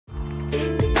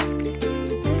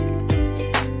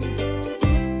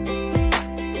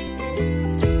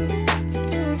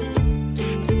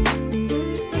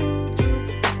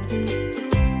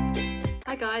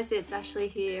it's Ashley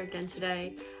here again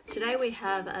today. Today we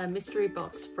have a mystery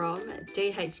box from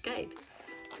Dhgate.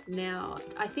 Now,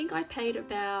 I think I paid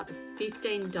about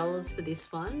 $15 for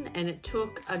this one and it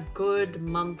took a good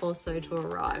month or so to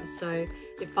arrive. So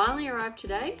it finally arrived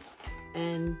today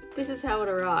and this is how it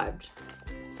arrived.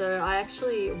 So I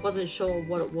actually wasn't sure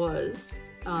what it was.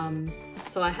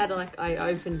 So I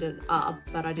opened it up,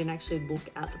 but I didn't actually look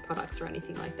at the products or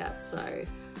anything like that. So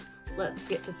let's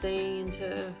get to seeing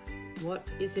into what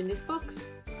is in this box.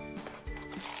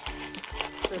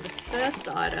 So the first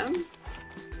item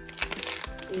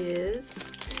is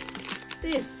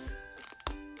this.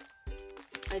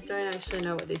 I don't actually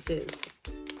know what this is,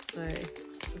 so I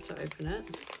have to open it.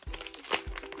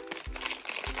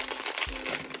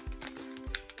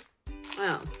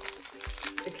 Wow.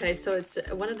 Okay, so it's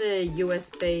one of the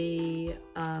USB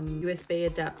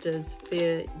adapters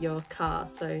for your car.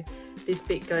 So this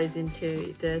bit goes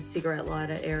into the cigarette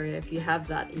lighter area if you have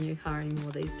that in your car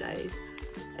anymore these days.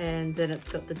 And then it's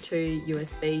got the two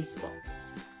USB slots.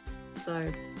 So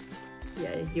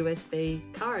yeah, USB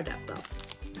car adapter.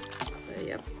 So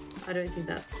yep, I don't think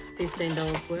that's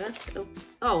 $15 worth.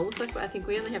 Oh, looks like I think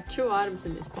we only have 2 items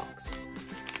in this box.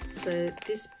 So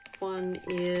this one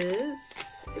is,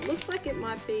 it looks like it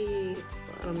might be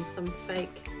some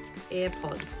fake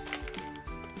AirPods.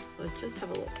 So let's just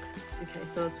have a look. Okay,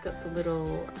 so it's got the little,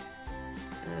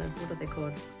 what are they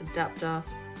called? Adapter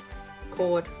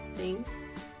cord thing.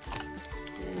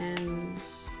 And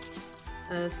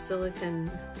a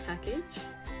silicone package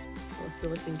or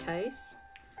silicone case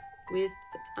with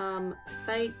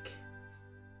fake,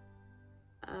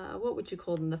 what would you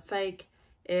call them? The fake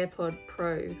AirPod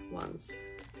Pro ones.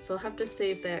 So I'll have to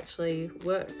see if they actually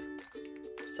work.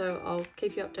 So I'll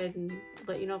keep you updated and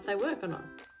let you know if they work or not.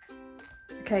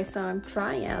 Okay, so I'm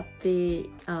trying out the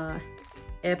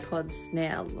AirPods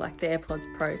now, like the AirPods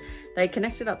Pro. They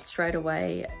connected up straight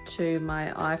away to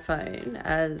my iPhone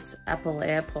as Apple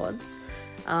AirPods,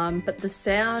 but the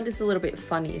sound is a little bit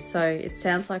funny. So it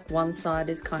sounds like one side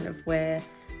is kind of where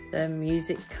the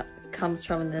music comes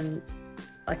from, and then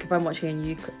like if I'm watching a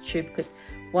YouTube clip,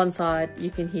 one side you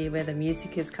can hear where the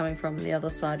music is coming from and the other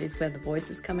side is where the voice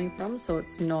is coming from. So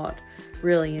it's not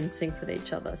really in sync with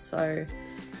each other. So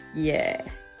yeah,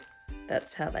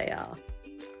 that's how they are.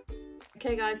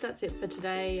 Okay guys, that's it for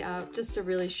today. Just a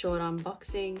really short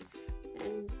unboxing,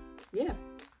 and yeah,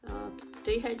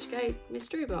 Dhgate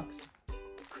mystery box.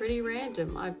 Pretty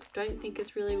random. I don't think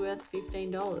it's really worth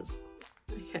 $15.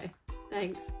 Okay,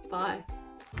 thanks, bye.